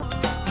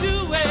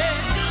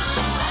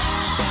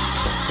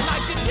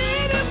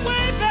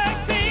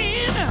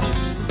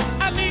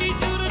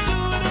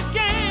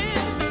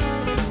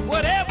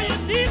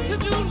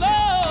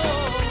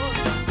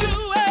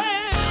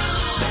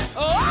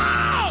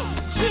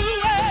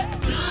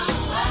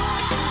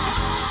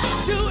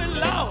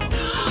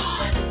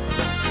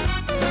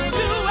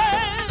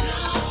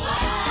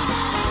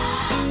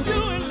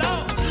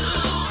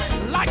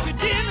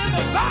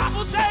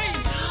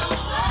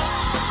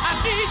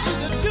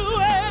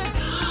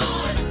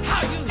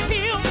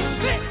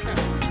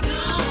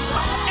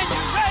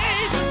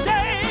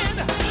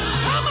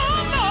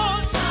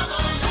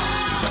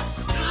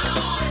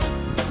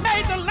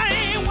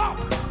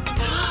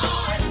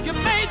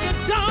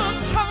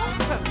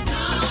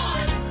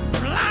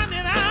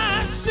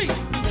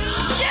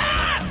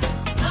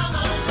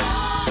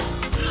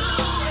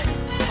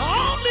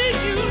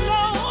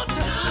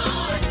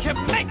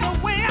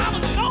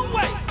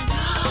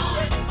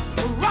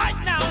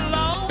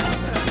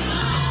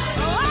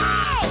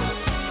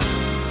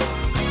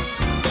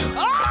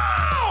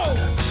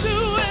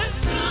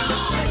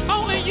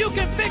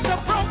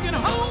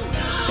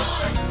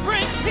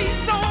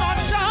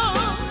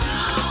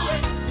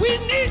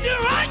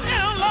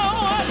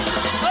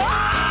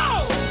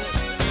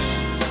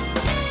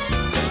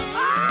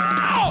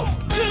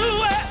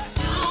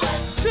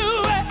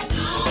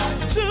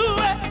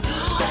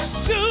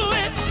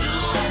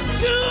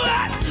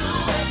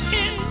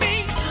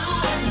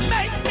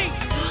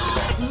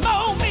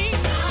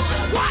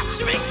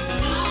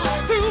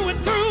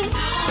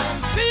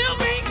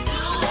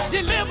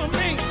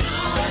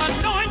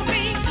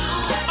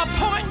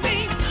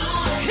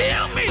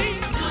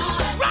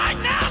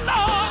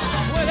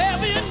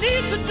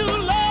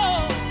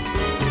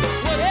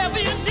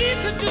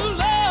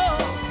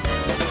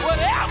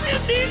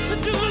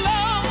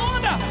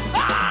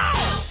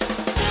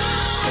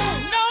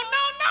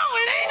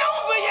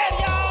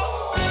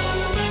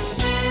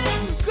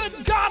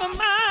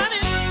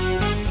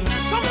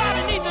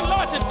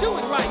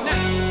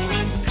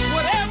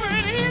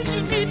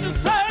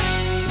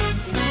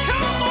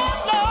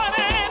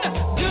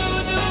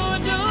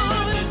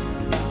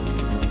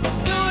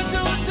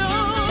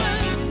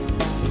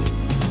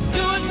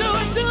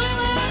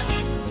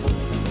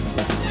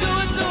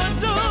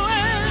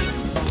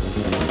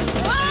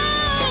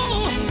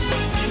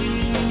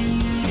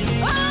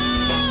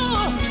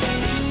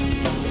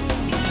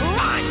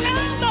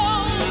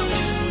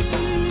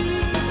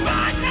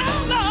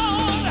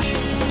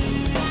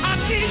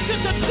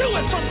do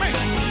it for me.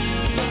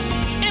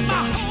 In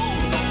my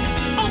home,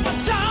 on my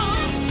job.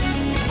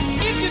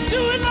 If you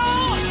do it,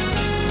 Lord,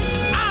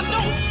 I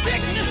know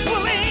sickness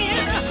will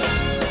end.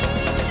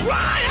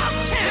 Dry up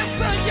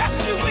cancer, yes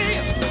you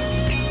will.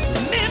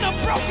 And in a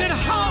broken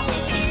heart,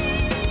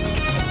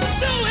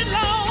 do it,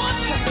 Lord.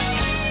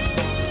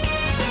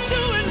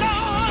 Do it,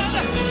 Lord.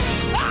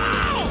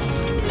 Oh!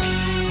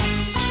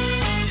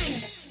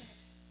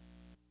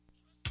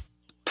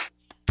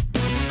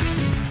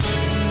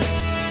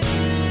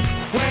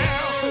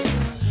 Well,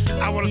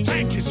 I want to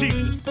thank you,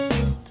 Jesus.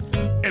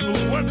 If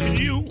it wasn't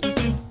you,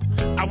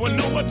 I wouldn't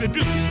know what to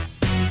do.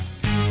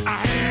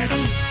 I had a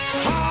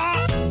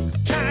hard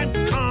time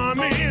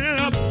coming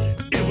up.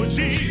 It was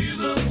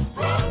Jesus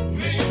brought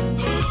me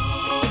through.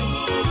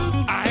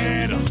 I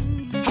had a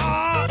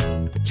hard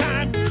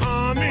time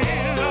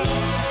coming up.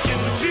 It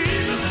was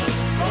Jesus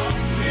brought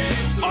me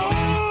through.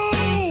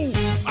 Oh,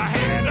 I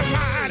had a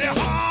mighty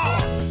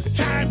hard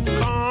time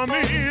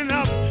coming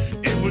up.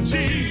 It was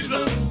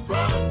Jesus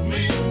brought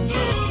me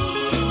through.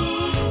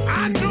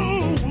 I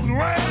knew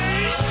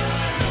grace.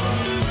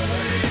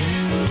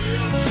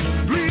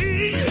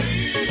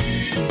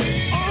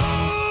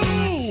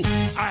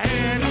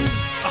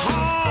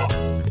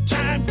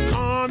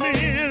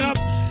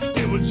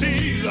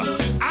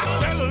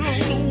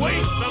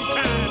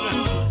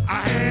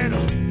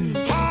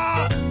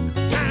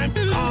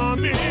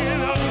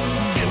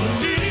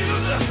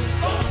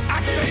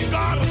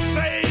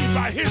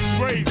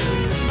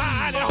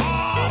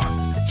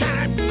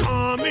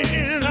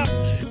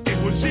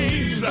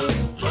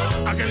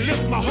 I can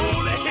lift my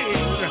holy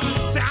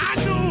hand. Say, I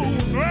know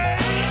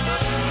grace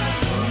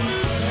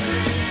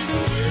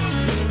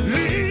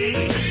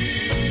lead.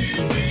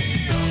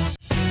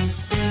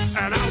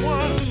 And I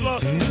was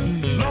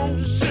long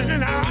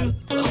sinning out.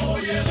 Oh,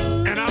 yes.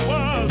 And I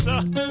was a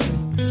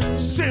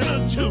sinner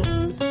too.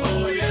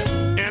 Oh, yes.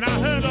 And I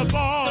heard a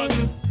voice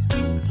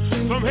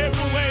from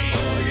heaven way.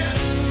 Oh, yes.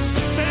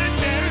 Said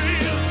there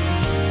is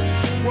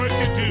work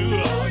to do.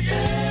 Oh,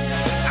 yes.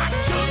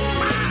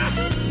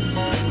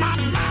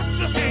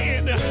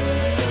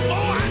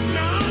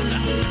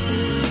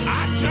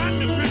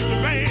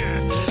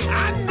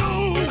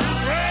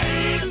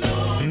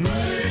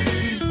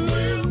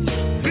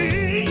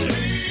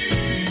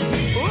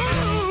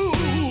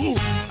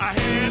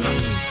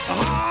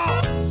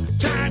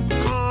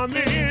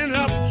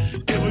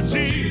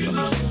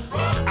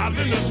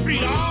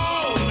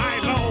 All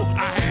night long, I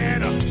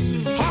had a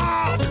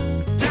hard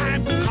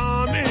time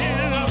coming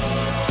up.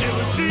 It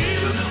was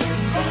Jesus.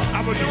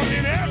 I was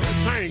doing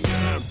everything.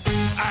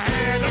 I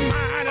had a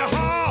mighty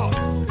hard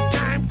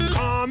time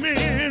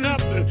coming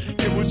up.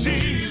 It was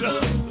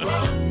Jesus.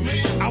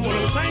 I want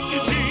to thank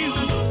you,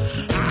 Jesus.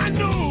 I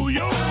know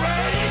your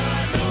grace.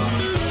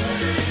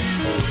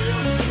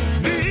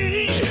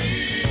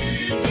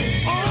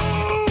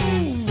 Oh,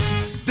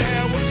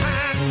 there were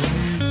times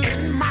in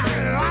my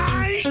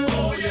life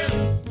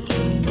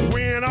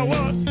when I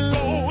was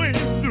going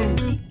through.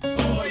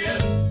 Oh,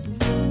 yes.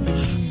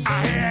 I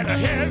had a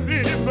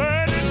heavy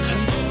burden.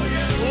 Oh,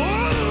 yes.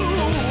 Oh,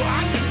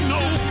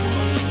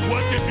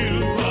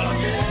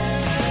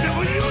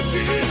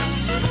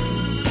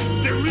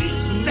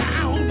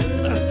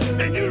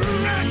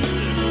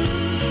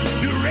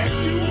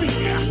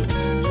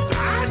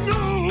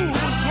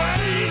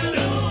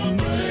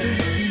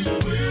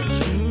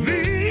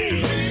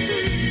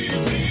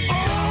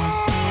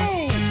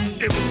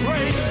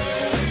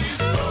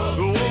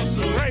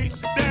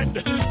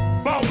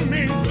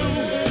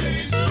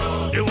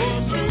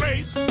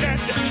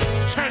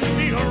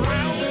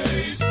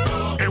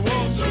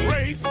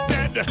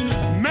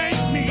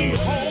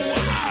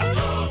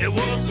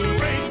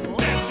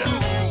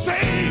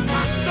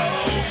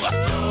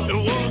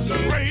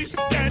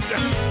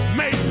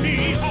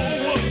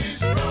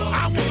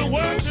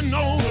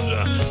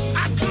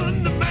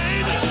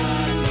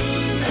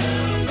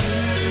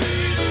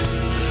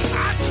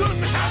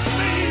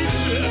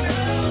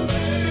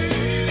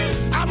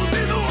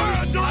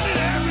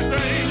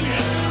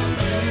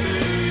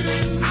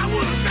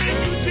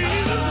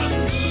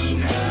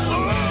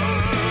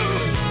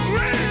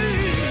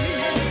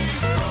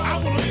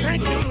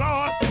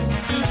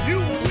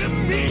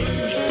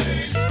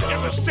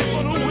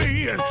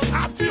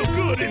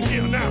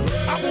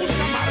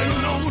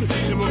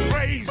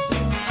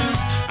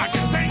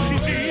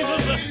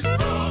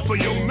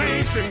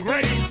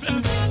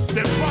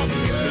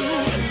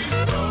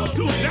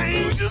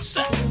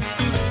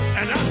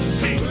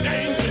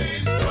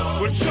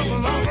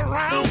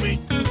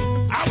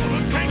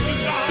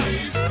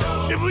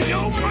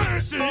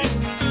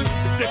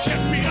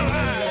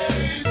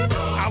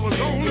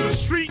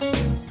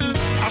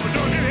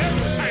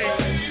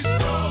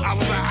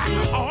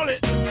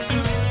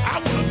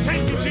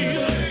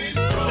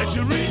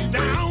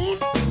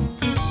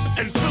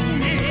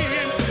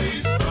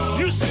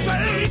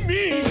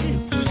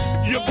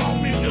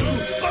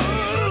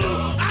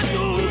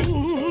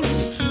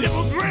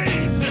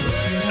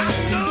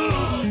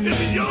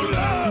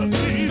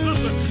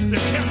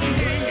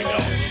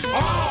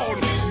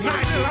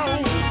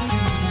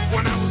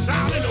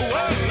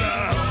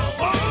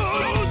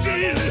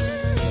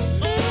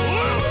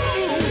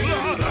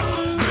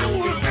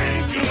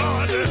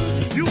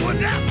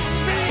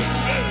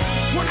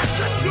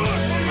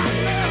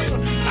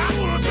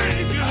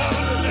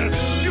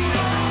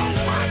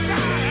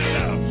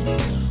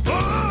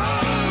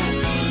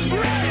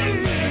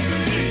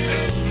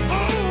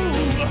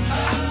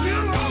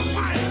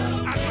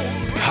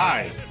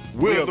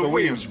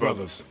 Williams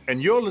Brothers.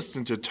 And you're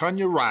listening to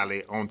Tanya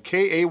Riley on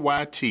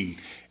KAYT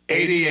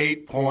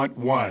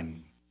 88.1.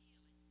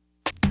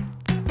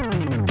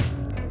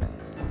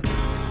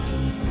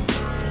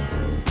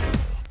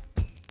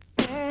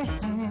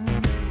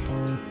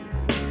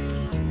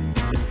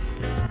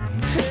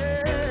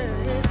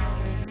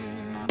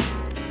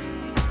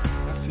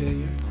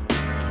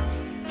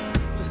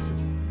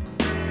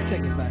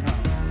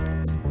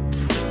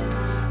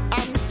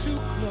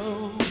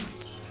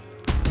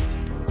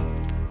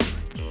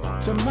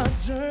 My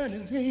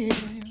journey's end.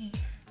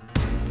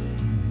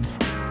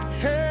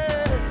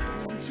 Hey,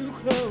 I'm too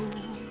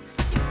close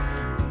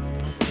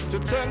to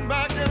turn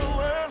back in a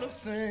world of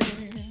sin.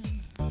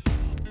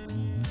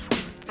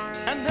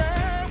 And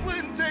I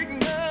wouldn't take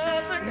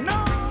nothing,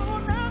 no,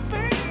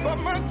 nothing for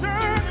my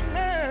journey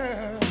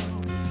now.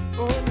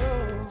 Oh no,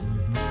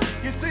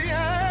 you see I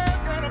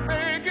gotta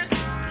make it,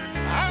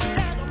 I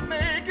gotta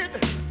make it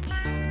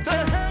to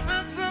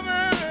heaven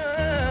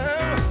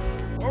somehow.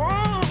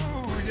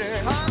 Oh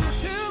yeah.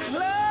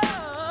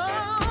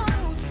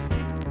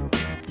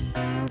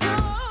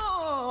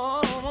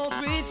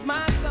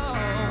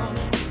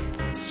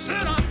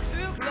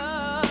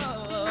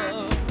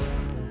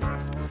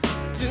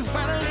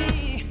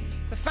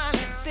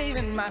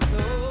 My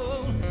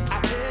soul, I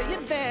tell you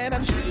that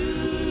I'm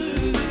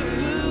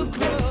too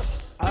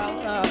close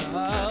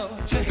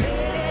to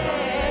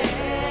heaven,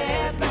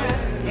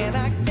 and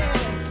I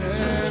can't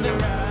turn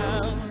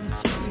around.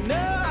 No,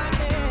 I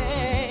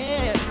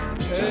can't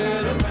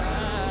turn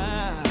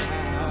around.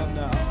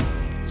 No,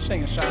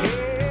 sing a song.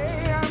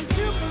 Hey, I'm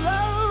too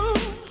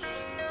close.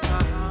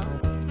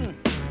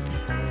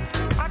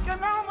 I can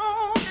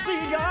almost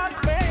see God's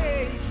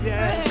face.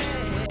 Yes,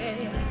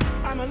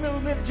 I'm a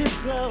little bit too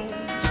close.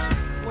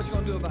 What you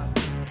gonna do about it?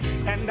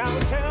 And I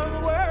will tell the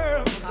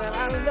world that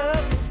I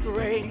love His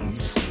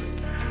grace.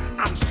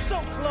 I'm so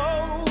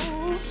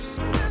close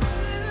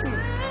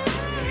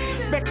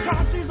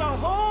because He's a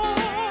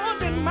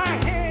hold in my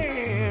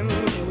hand.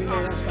 Yeah, we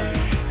know that's right.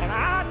 And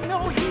I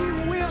know He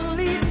will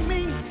lead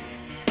me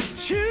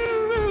to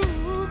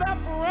the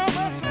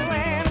promised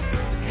land.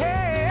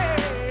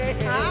 Hey,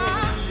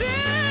 I'm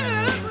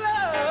too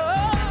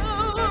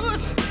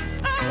close.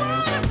 I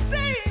wanna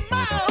see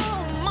my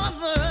own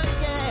mother.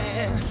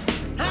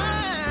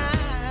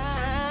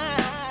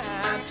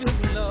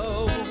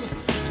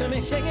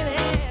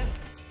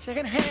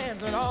 Shaking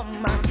hands with all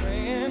my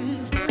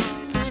friends.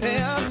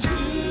 Say I'm too,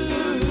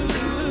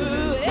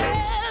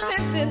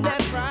 missing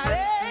that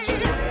Friday.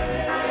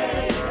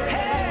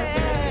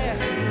 Hey,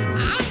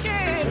 I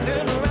can't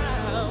turn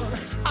around.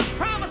 I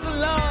promised the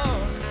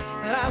Lord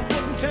that I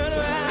wouldn't turn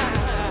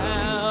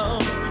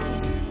around.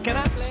 Can I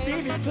play?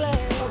 Stevie, play,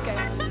 okay.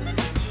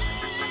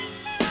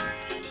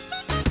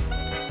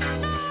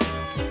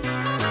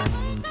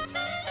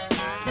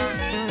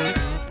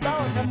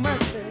 Lord have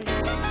mercy.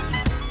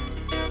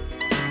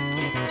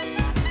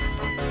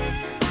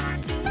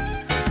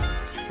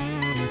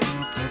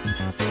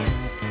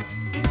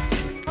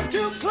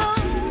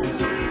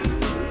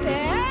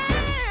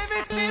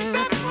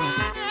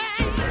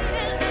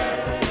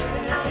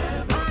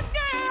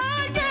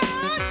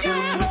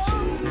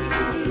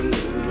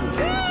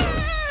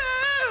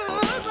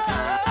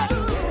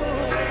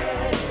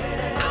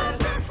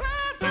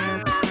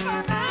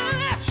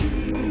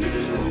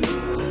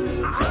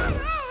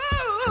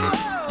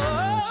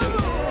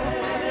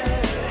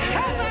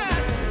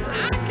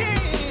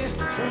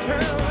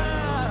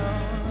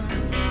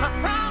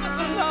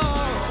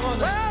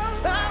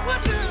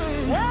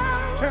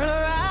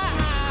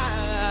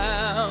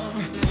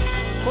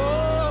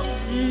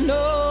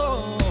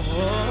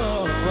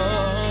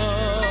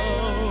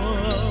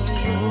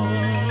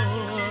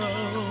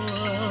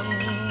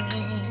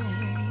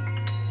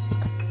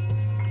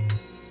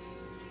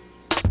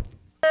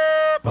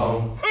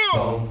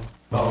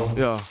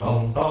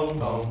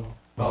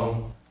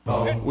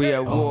 We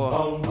at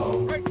war.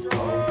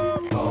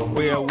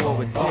 We at war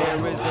with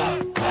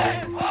terrorism,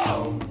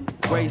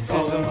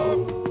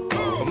 racism,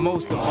 but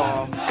most of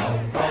all,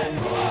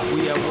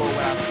 we at war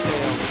with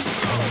ourselves.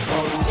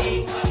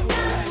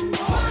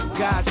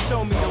 God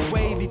show me the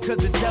way because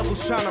the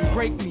devil's trying to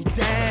break me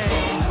down.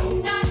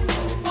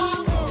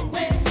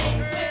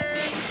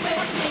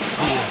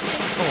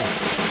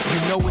 You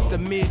know what the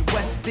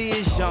Midwest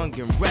is, young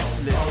and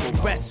restless.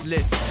 We're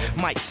restless,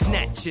 might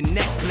snatch your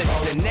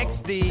necklace. And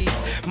next these,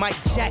 might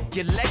jack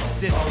your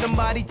Lexus.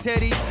 Somebody tell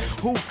these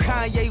who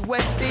Kanye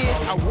West is.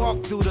 I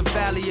walk through the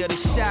valley of the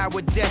shadow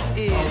where death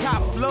is.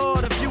 Top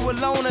floor, if you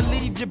alone and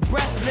leave you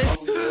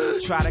breathless.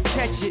 Try to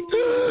catch it,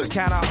 it's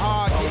kinda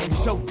hard getting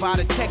choked by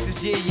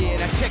detectives. Yeah,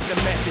 and I check the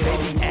method. They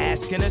be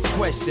asking us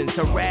questions,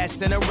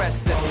 harass and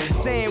arrest us.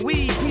 Saying we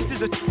eat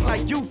pieces of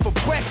like you for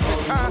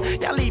breakfast, huh?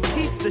 Y'all eat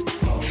pieces of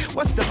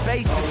what's the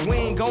basis? We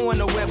ain't going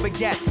nowhere but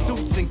got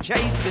suits and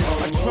cases.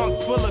 A trunk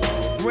full of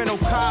rental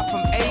car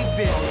from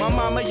Avis. My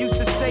mama used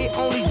to say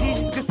only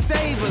Jesus could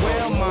save us.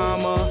 Well,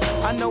 mama,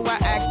 I know I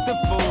act the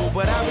fool,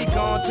 but I'll be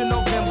gone to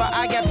November.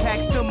 I got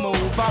packs to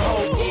move. I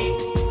hope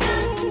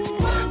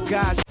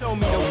God show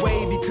me the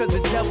way because the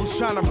devil devil's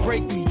trying to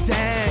break me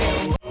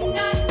down.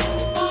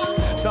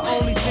 The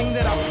only thing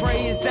that I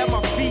pray is that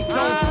my feet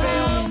don't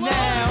fail me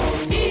now.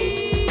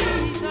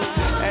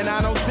 And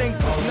I don't think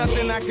there's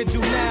nothing I could do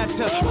now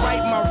to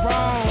right my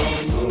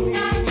wrongs.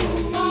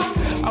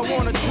 I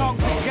wanna talk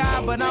to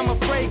God, but I'm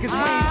afraid cause we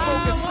ain't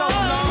spoken so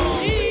long.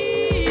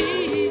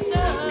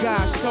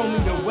 God, show me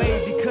the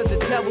way because the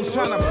devil's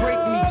trying to break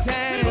me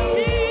down.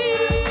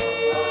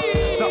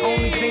 The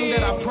only thing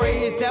that I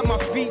pray is that my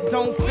feet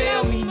don't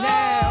fail me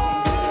now.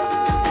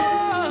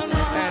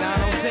 And I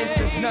don't think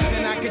there's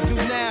nothing I can do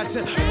now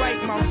to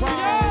right my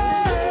wrongs.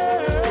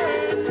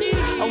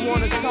 I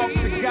wanna talk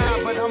to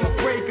God, but I'm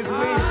afraid cause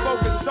we ain't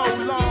spoken so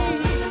long.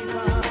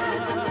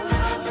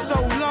 So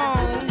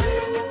long.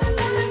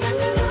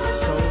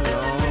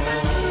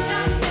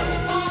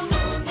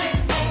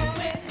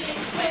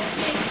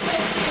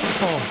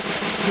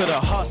 To the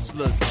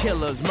hustlers,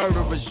 killers,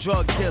 murderers,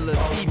 drug dealers,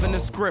 even the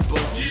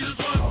scribblers. Jesus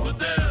was with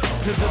them.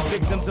 To the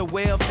victims of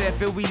welfare,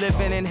 feel we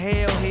living in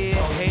hell here,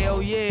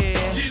 hell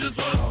yeah. Jesus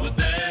was with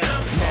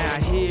them. Now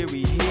hear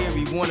he,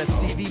 wanna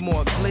see thee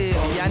more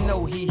clearly. I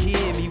know he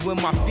hear me when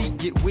my feet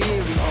get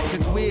weary,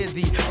 cause we're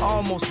the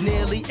almost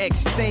nearly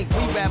extinct.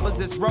 We rappers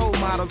as role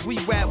models, we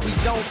rap, we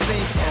don't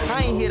think.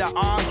 I ain't here to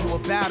argue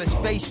about his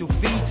facial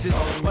features,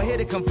 or here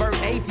to convert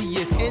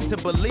atheists into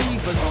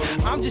believers.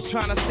 I'm just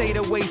trying to say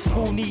the way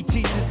school need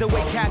teachers, the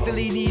way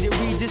Catholic needed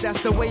Regis,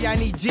 that's the way I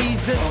need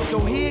Jesus. So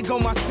here go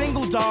my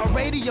single, dog,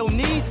 radio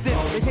needs this.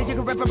 They say you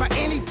can rap about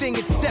anything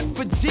except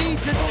for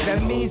Jesus.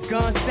 That means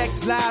guns,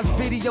 sex, lies,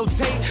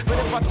 videotape. But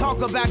if I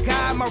talk about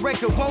God, my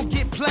record won't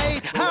get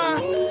played, huh?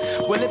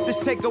 Well, if this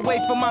take away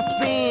from my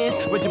spins,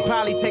 which will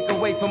probably take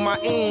away from my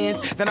ends,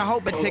 then I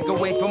hope it take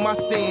away from my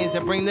sins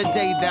and bring the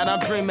day that I'm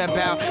dreaming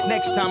about.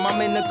 Next time I'm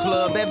in the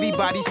club,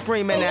 everybody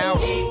screaming out.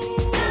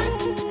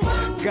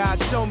 God,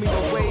 show me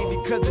the way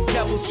because the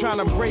devil's trying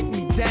to break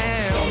me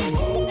down.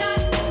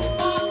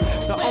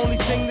 The only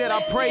thing that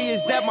I pray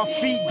is that my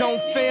feet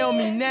don't fail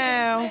me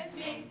now.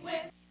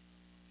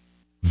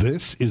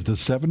 This is the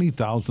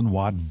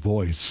 70,000-watt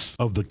voice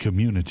of the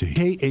community.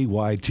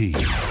 KAYT,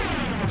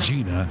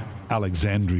 Gina Alexandria.